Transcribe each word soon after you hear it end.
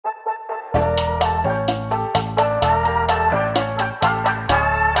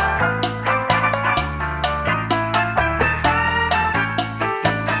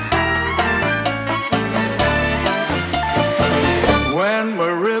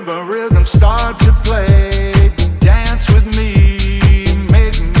river rhythms start to play, dance with me,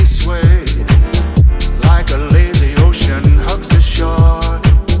 make me sway. Like a lazy ocean hugs the shore,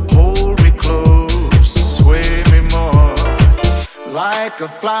 hold me close, sway me more. Like a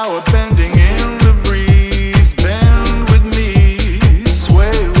flower bending in the breeze, bend with me,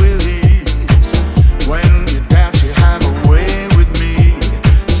 sway with ease. When you dance you have a way with me,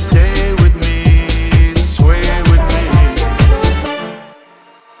 stay with me, sway with me.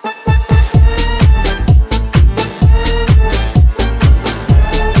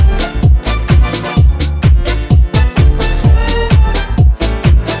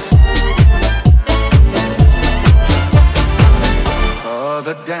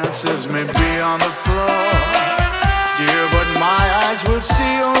 Other dancers may be on the floor, dear, but my eyes will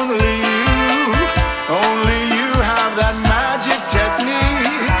see only you. Only you have that magic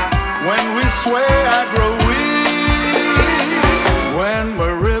technique. When we sway, I grow weak. When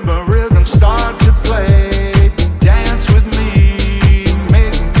my river rhythms start to play, dance with me,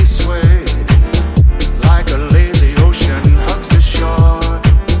 make me sway. Like a lazy ocean hugs the shore,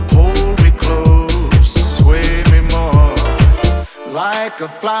 hold me close, sway me more. Like a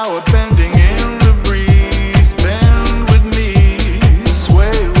flower bending